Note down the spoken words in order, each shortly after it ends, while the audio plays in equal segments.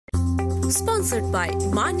sponsored by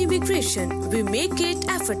Man Immigration. We make it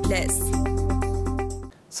effortless.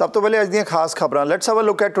 सब तो पहले आज दी खास खबरां. Let's have a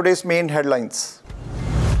look at today's main headlines.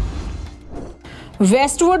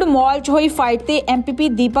 Westwood mall च होई फाइट ते MPP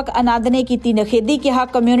दीपक आनंद ने कीती नखेदी, कहा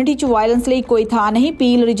कम्यूनिटी च वायलेंस लई कोई थां नहीं.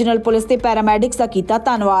 पील रीजनल पुलिस ते पैरामैडिक्स दा कीता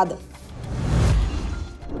धन्नवाद.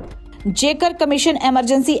 जेकर कमीशन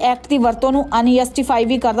एमरजेंसी एक्ट की वरतों नूं अनजस्टिफाई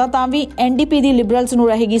भी करदा तां भी NDP दी लिबरल्स नूं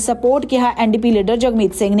रहेगी सपोर्ट, कहा NDP लीडर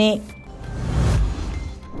जगमीत सिंह ने.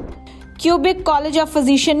 क्यूबिक कॉलेज ऑफ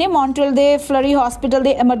फिजिशियन ने मॉन्ट्रियल के फ्लरी हॉस्पिटल के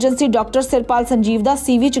एमरजेंसी डॉक्टर सिरपाल संजीव का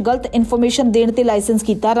CV च गलत इन्फॉर्मेशन देने ते लाइसेंस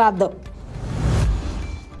किया रद्द.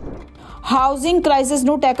 हाउसिंग क्राइसिस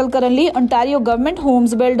नूं टैकल करने लई Ontario government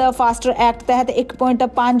Holmes build faster act तहत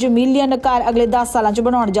 1.5 मिलियन घर अगले 10 सालों च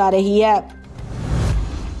बनाउण जा रही है.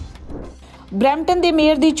 ब्रैम्पटन के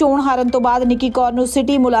मेयर की चोण हारन तो बाद निकी कौर नूं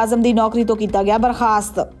सिटी मुलाजम की नौकरी तो किया गया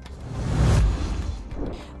बर्खास्त.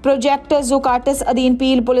 प्रोजैक्ट जोकाटिस अधीन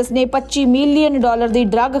पील पुलिस ने $25 मिलियन की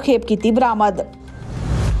ड्रग खेप की बरामद.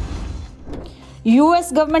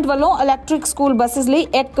 US गवर्नमेंट वालों इलैक्ट्रिक स्कूल बसेस लिए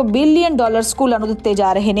 $1 बिलियन स्कूलों को दिते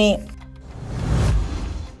जा रहे हैं.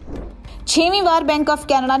 6वीं बार बैंक ऑफ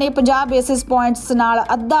कैनेडा ने 50 बेसिस पॉइंट्स नाल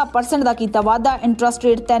 0.5% का किया वाधा. इंटरस्ट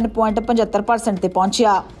रेट 3.75% ते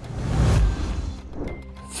पहुंचा.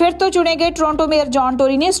 फिर तो चुने गए टोरंटो मेयर जॉन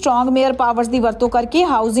टोरी ने स्ट्रॉन्ग मेयर पावर्स की वरतों करके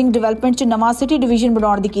हाउसिंग डिवेलपमेंट च नवा सिटी डिवीजन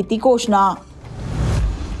बनाने की की घोषणा.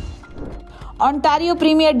 ओंटारियो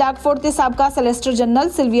प्रीमियर डग फोर्ड ते साबका solicitor general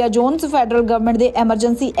Sylvia Jones federal government के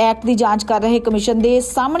एमरजेंसी एक्ट की जांच कर रहे कमीशन के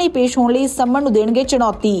सामने पेश होने लई समन नूं देणगे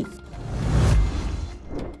चुनौती.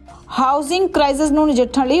 हाउसिंग क्राइसिस नूं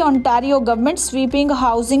नजिठण लई Ontario government sweeping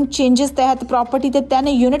housing changes तहत प्रॉपर्टी ते 3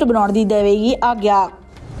 यूनिट बनाउण दी देवेगी आग्या.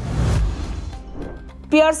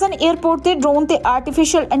 पियर्सन एयरपोर्ट ते ड्रोन ते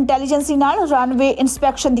आर्टिफिशियल इंटैलीजेंसी नाल रनवे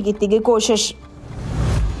इंस्पैक्शन की गई कोशिश.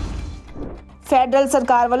 फैडरल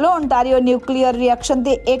सरकार वालों ओंटारियो न्यूक्लीयर रिएक्शन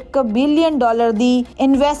ते $1 बिलियन की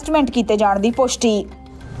इन्वेस्टमेंट किए जाने की पुष्टि.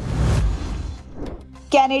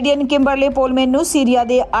 कैनेडियन किम्बरले पोलमैन नूं सीरिया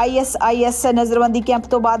के ISIS नजरबंदी कैंप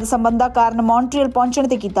तो बाद संबंधा कारण मॉन्ट्रियल पहुंचने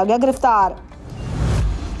ते किया गया गिरफ्तार.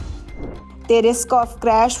 ते रिस्क ऑफ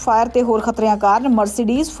क्रैश फायर ते होर खतरियां कारण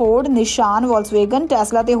मर्सिडीज फोर्ड निशान वॉल्क्सवैगन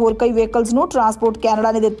टेस्ला ते होर कई व्हीकल्स नूं ट्रांसपोर्ट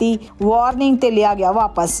कैनेडा ने दित्ती वार्निंग ते लिया गया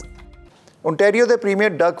वापस. ओंटारियो के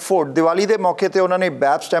प्रीमियर डग फोर्ड दिवाली के मौके पर उन्होंने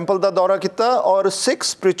बैप्स टैंपल का दौरा किया और सिख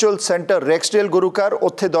स्पिरिचुअल सेंटर रैक्सडेल गुरु घर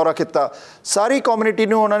उत्थे दौरा किया. सारी कम्यूनिटी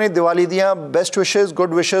नूं उन्होंने दिवाली दियां बेस्ट विशेज़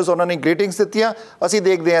गुड विशेज़ उन्होंने ग्रीटिंग्स दित्तियां. असीं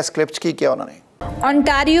देखते हैं इस क्लिप च की किया उन्होंने.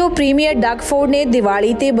 ओंटारियो प्रीमियर डग फोर्ड ने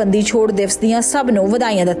दिवाली ते बंदी छोड़ दिवस दियां सब नूं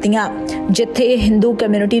वधाइयां दित्तियां. जिथे हिंदू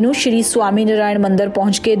कम्यूनिटी नूं श्री स्वामी नारायण मंदिर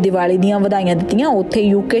पहुंच के दिवाली दियां वधाइयां दित्तियां, उत्थे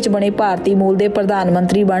UK च बने भारतीय मूल दे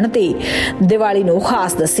प्रधानमंत्री बण ते दिवाली नूं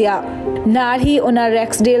खास दस्सिया. नाल ही उन्हां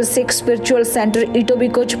रैक्सडेल सिख स्पिरिचुअल सेंटर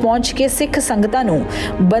इटोबिको च पहुंच के सिख संगतां नूं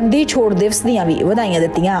बंदी छोड़ दिवस दियां भी वधाइयां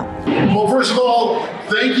दित्तियां. Well, first of all,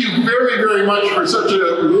 thank you very, very much for such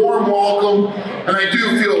a warm welcome, and I do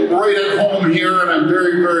feel right at home here, and I'm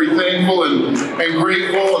very, very thankful and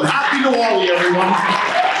grateful and happy Diwali, everyone.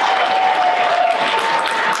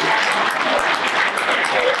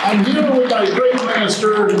 I'm here with my great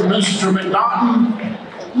minister, Minister McNaughton,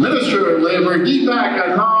 Minister of Labour, Deepak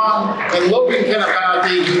Anand, and Logan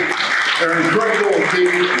Kenapathy. They're incredible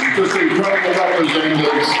people, just incredible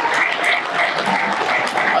representatives.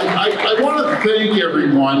 I want to thank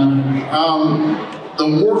everyone. The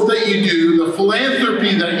work that you do, the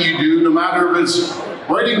philanthropy that you do, no matter if it's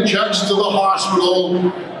writing checks to the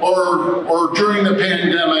hospital or during the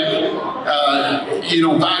pandemic,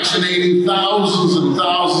 vaccinating thousands and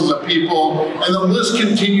thousands of people, and the list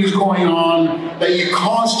continues going on, that you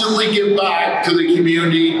constantly give back to the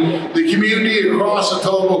community across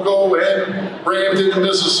Etobicoke and Brampton and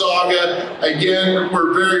Mississauga. Again,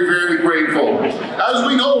 we're very, very grateful. As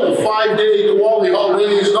we know, 5-day Diwali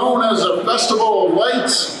holiday is known as a festival of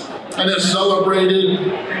lights, and is celebrated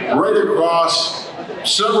right across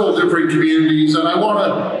several different communities. And I want to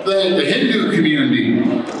thank the Hindu community,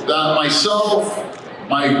 that myself,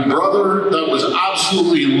 my brother that was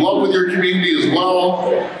absolutely in love with your community as well,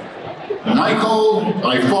 Michael,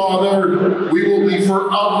 my father, we will be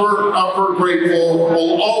forever grateful.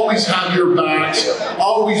 We'll always have your backs,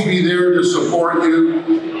 always be there to support you,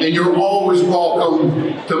 and you're always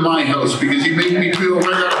welcome to my house because you make me feel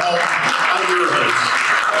right at home at your house.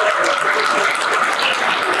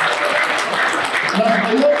 Now,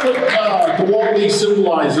 I love what Diwali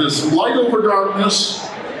symbolizes: light over darkness,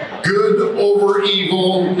 good over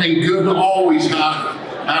evil, and good always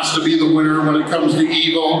has to be the winner when it comes to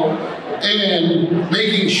evil. and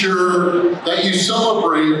making sure that you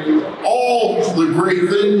celebrate all the great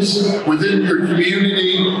things within your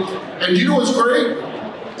community. And you know what's great?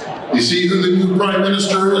 You see who the new Prime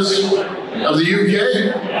Minister is of the UK?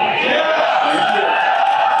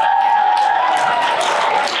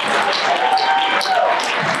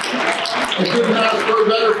 I couldn't ask for a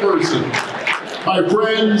better person. My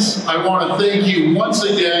friends, I want to thank you once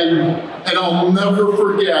again, and I'll never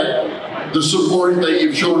forget the support that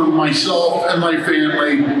you've shown of myself and my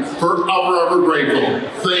family. Forever grateful.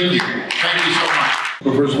 Thank you. Thank you so much.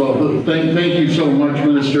 Well, first of all, thank you so much,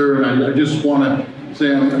 Minister. And I just want to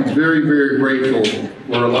say I'm very grateful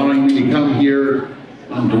for allowing me to come here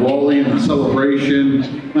on Diwali and the celebration.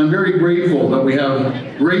 I'm very grateful that we have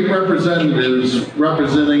great representatives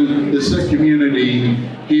representing the Sikh community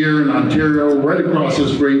here in Ontario, right across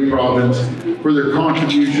this great province, for their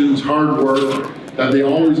contributions, hard work, that they're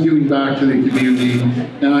always giving back to the community.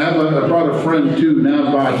 And I brought a friend too,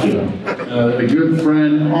 Nav Bhatia, a good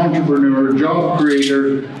friend, entrepreneur, job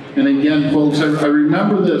creator. And again, folks, I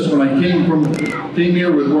remember this when I came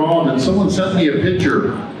here with Rob, and someone sent me a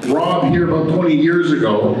picture. Rob here about 20 years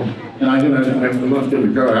ago, and I left it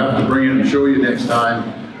in the car. I have to bring it and show you next time.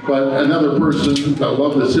 But another person that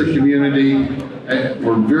loved the Sikh community.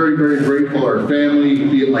 We're very grateful. Our family,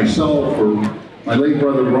 be it myself or my late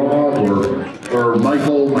brother Rob or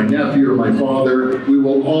Michael, my nephew, or my father, we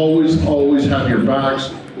will always have your backs.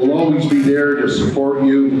 We'll always be there to support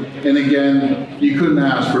you. And again, you couldn't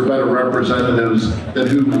ask for better representatives than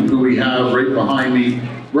who we have right behind me,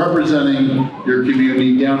 representing your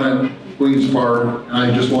community down at Queen's Park. And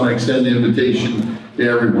I just want to extend the invitation to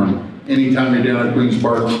everyone. Anytime you're down at Queen's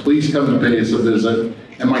Park, please come and pay us a visit.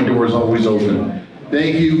 And my door is always open.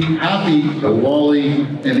 Thank you. Happy Diwali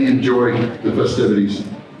and enjoy the festivities.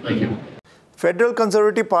 Thank you. Federal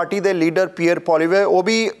conservative party ਦੇ leader peer ਪੋਲੀਵੇ ਉਹ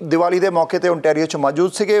ਵੀ ਦੀਵਾਲੀ ਦੇ ਮੌਕੇ ਤੇ Ontario 'ਚ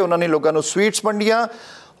ਮੌਜੂਦ ਸੀਗੇ। ਉਹਨਾਂ ਨੇ ਲੋਕਾਂ ਨੂੰ ਸਵੀਟਸ ਵੰਡੀਆਂ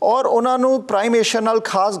ਔਰ ਉਹਨਾਂ ਨੂੰ ਪ੍ਰਾਈਮ ਏਸ਼ੀਆ ਨਾਲ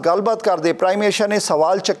ਖਾਸ ਗੱਲਬਾਤ ਕਰਦੇ ਪ੍ਰਾਈਮ ਏਸ਼ੀਆ ਨੇ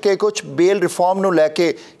ਸਵਾਲ ਚੱਕੇ ਕੁਝ ਬੇਲ ਰਿਫਾਰਮ ਨੂੰ ਲੈ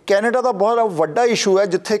ਕੇ। ਕੈਨੇਡਾ ਦਾ ਬਹੁਤ ਵੱਡਾ ਇਸ਼ੂ ਹੈ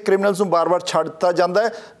ਜਿੱਥੇ ਕ੍ਰਿਮੀਨਲਸ ਨੂੰ ਬਾਰ-ਬਾਰ ਛੱਡ ਦਿੱਤਾ ਜਾਂਦਾ ਹੈ।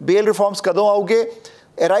 ਬੇਲ ਰਿਫਾਰਮਸ ਕਦੋਂ ਆਉਗੇ?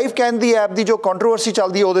 ਅਰਾਈਵ ਕੈਨ ਦੀ ਐਪ ਦੀ ਜੋ ਕੰਟਰੋਵਰਸੀ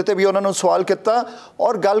ਚੱਲਦੀ ਹੈ ਉਹਦੇ 'ਤੇ ਵੀ ਉਹਨਾਂ ਨੂੰ ਸਵਾਲ ਕੀਤਾ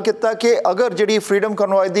ਔਰ ਗੱਲ ਕੀਤਾ ਕਿ ਅਗਰ ਜਿਹੜੀ ਫਰੀडम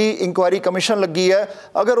ਕਨਵॉय ਦੀ ਇਨਕੁਆਇਰੀ ਕਮਿਸ਼ਨ ਲੱਗੀ ਹੈ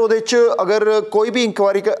ਅਗਰ ਉਹਦੇ 'ਚ ਅਗਰ ਕੋਈ ਵੀ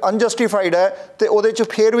ਇਨਕੁਆਇਰੀ ਅਨਜਸਟੀਫਾਈਡ ਹੈ ਤੇ ਉਹਦੇ 'ਚ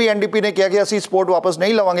ਫਿਰ ਵੀ NDP ਨੇ ਕਿਹਾ ਕਿ ਅਸੀਂ ਸਪੋਰਟ ਵਾਪਸ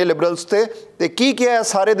ਨਹੀਂ ਲਵਾਂਗੇ ਲਿਬਰਲਸ ਤੇ ਕੀ ਕਿਹਾ ਹੈ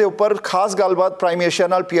ਸਾਰੇ ਦੇ ਉੱਪਰ ਖਾਸ ਗੱਲਬਾਤ ਪ੍ਰਾਈਮ ਏਸ਼ੀਆ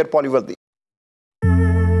ਨਾਲ peer Poilievre the.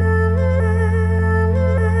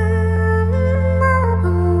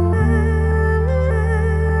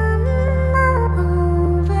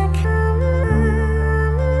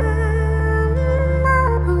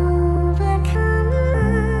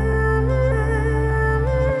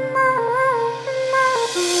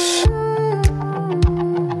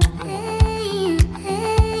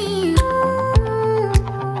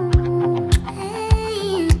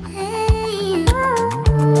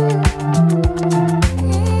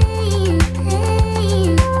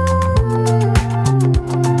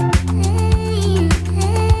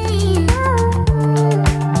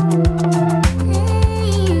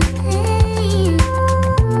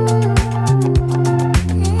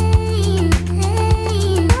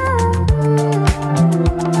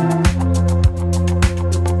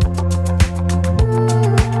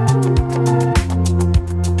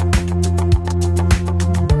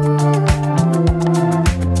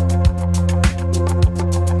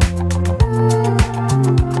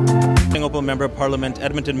 Member of Parliament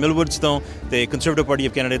Edmonton Millwoods ਤੋਂ ਤੇ ਕੰਜ਼ਰਵੇਟਿਵ ਪਾਰਟੀ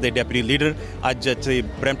ਆਫ ਕੈਨੇਡਾ ਦੇ ਡੈਪੂਟੀ ਲੀਡਰ ਅੱਜ ਇੱਥੇ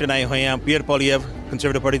ਬਰੈਂਪਟਨ ਆਏ ਹੋਏ ਆ ਪੀਅਰ ਪੋਲੀਵਰ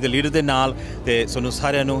ਕੰਜ਼ਰਵੇਟਿਵ ਪਾਰਟੀ ਦੇ ਲੀਡਰ ਦੇ ਨਾਲ ਤੇ ਸਾਨੂੰ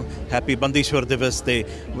ਸਾਰਿਆਂ ਨੂੰ ਹੈਪੀ ਬੰਦੀਸ਼ਵਰ ਦਿਵਸ ਤੇ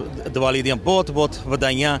ਦੀਵਾਲੀ ਦੀਆਂ ਬਹੁਤ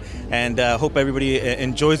ਵਧਾਈਆਂ and hop everybody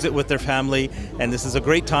ਇੰਜੋਇਜ਼ it with their family and this is a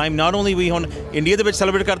great time not only ਵੀ ਹੁਣ ਇੰਡੀਆ ਦੇ ਵਿੱਚ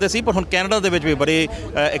ਸੈਲੀਬ੍ਰੇਟ ਕਰਦੇ ਸੀ ਪਰ ਹੁਣ ਕੈਨੇਡਾ ਦੇ ਵਿੱਚ ਵੀ ਬੜੇ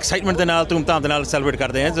ਐਕਸਾਈਟਮੈਂਟ ਦੇ ਨਾਲ ਧੂਮਧਾਮ ਦੇ ਨਾਲ ਸੈਲੀਬ੍ਰੇਟ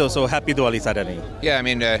ਕਰਦੇ ਆ ਸੋ ਹੈਪੀ ਦੀਵਾਲੀ ਸਾਰਿਆਂ ਨੂੰ। Yeah, I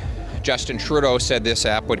mean Justin Trudeau said this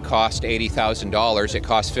app would cost $80,000. It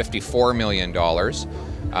cost $54 million.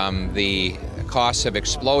 The costs have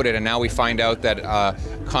exploded, and now we find out that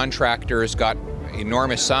contractors got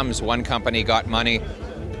enormous sums. One company got money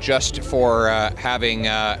just for having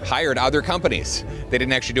hired other companies. They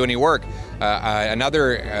didn't actually do any work. Another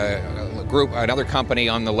company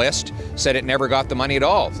on the list said it never got the money at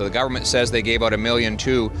all. So the government says they gave out $1.2 million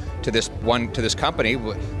to this company.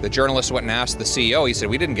 The journalist went and asked the CEO. He said,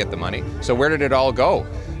 we didn't get the money. So where did it all go?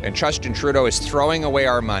 And Justin Trudeau is throwing away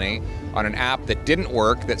our money on an app that didn't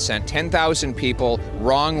work, that sent 10,000 people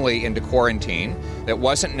wrongly into quarantine, that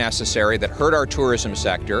wasn't necessary, that hurt our tourism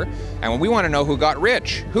sector. And when we want to know who got rich,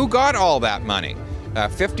 who got all that money?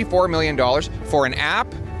 $54 million for an app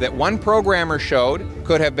that one programmer showed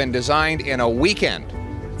could have been designed in a weekend.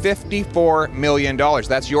 $54 million.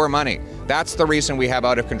 That's your money. That's the reason we have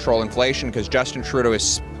out of control inflation, because Justin Trudeau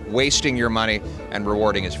is wasting your money and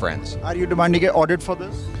rewarding his friends. Are you demanding an audit for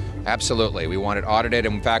this? Absolutely. We want it audited.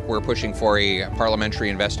 In fact, we're pushing for a parliamentary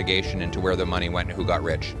investigation into where the money went and who got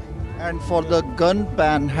rich. And for the gun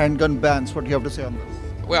ban, handgun bans, what do you have to say on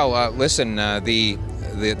this? Well, listen, the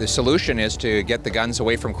solution is to get the guns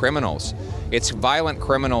away from criminals. It's violent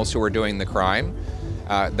criminals who are doing the crime.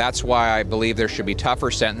 That's why I believe there should be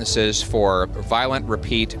tougher sentences for violent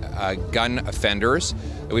repeat gun offenders.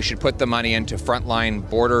 We should put the money into frontline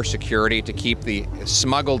border security to keep the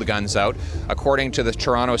smuggled guns out. According to the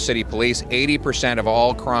Toronto City Police, 80% of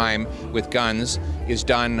all crime with guns is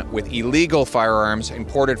done with illegal firearms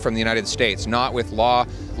imported from the United States, not with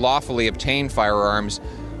lawfully obtained firearms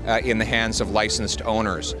in the hands of licensed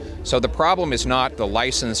owners. So the problem is not the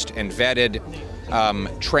licensed and vetted,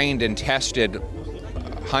 trained and tested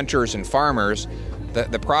hunters and farmers.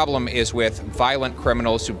 The problem is with violent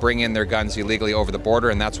criminals who bring in their guns illegally over the border,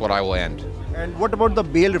 and that's what I will end. And what about the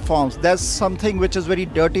bail reforms? That's something which is very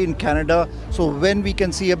dirty in Canada. So when we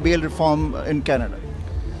can see a bail reform in Canada?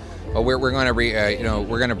 Well, we're going to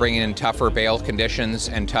we're going to bring in tougher bail conditions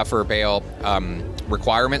and tougher bail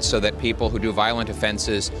requirements so that people who do violent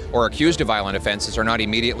offenses or accused of violent offenses are not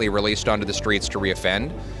immediately released onto the streets to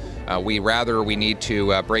reoffend. We need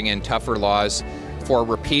to bring in tougher laws for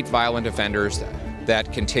repeat violent offenders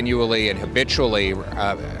that continually and habitually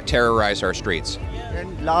terrorize our streets.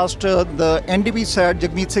 And last, the NDP said,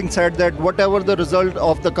 Jagmeet Singh said that whatever the result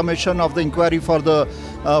of the commission of the inquiry for the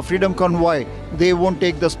Freedom Convoy, they won't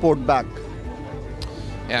take the sport back.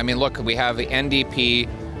 Yeah, I mean, look, we have the NDP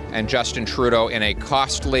and Justin Trudeau in a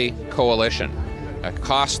costly coalition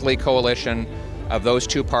of those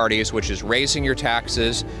two parties, which is raising your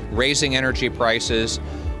taxes, raising energy prices.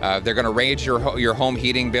 They're going to raise your home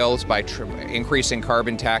heating bills by increasing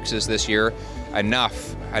carbon taxes this year.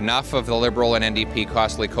 Enough of the Liberal and NDP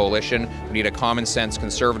costly coalition. We need a common sense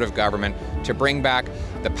Conservative government to bring back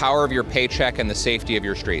the power of your paycheck and the safety of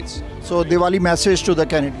your streets. So Diwali message to the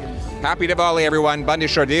Canadians. Happy Diwali, everyone. Bandi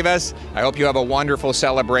Shor Divas. I hope you have a wonderful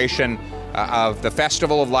celebration of the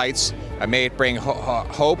Festival of Lights. May it bring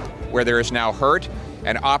hope where there is now hurt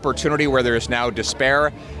and opportunity where there is now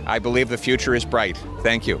despair. I believe the future is bright.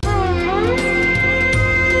 Thank you.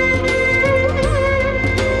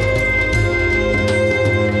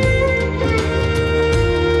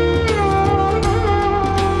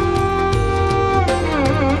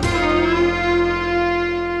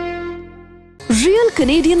 Real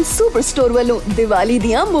Canadian super store वालों दिवाली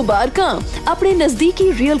दियां मुबारकां अपने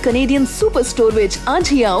नजदीकी real Canadian super store विच आज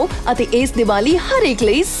ही आओ ਅਤੇ ਇਸ ਦੀਵਾਲੀ ਹਰ ਇੱਕ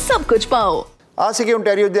ਲਈ ਸਭ ਕੁਝ ਪਾਓ ਆ ਸੀਗੇ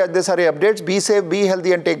ਓਨਟਾਰੀਓ ਦੇ ਅੱਜ ਦੇ ਸਾਰੇ updates be safe B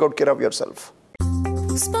healthy and take good care of yourself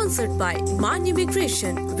Sponsored by Man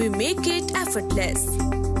Immigration, we make it effortless.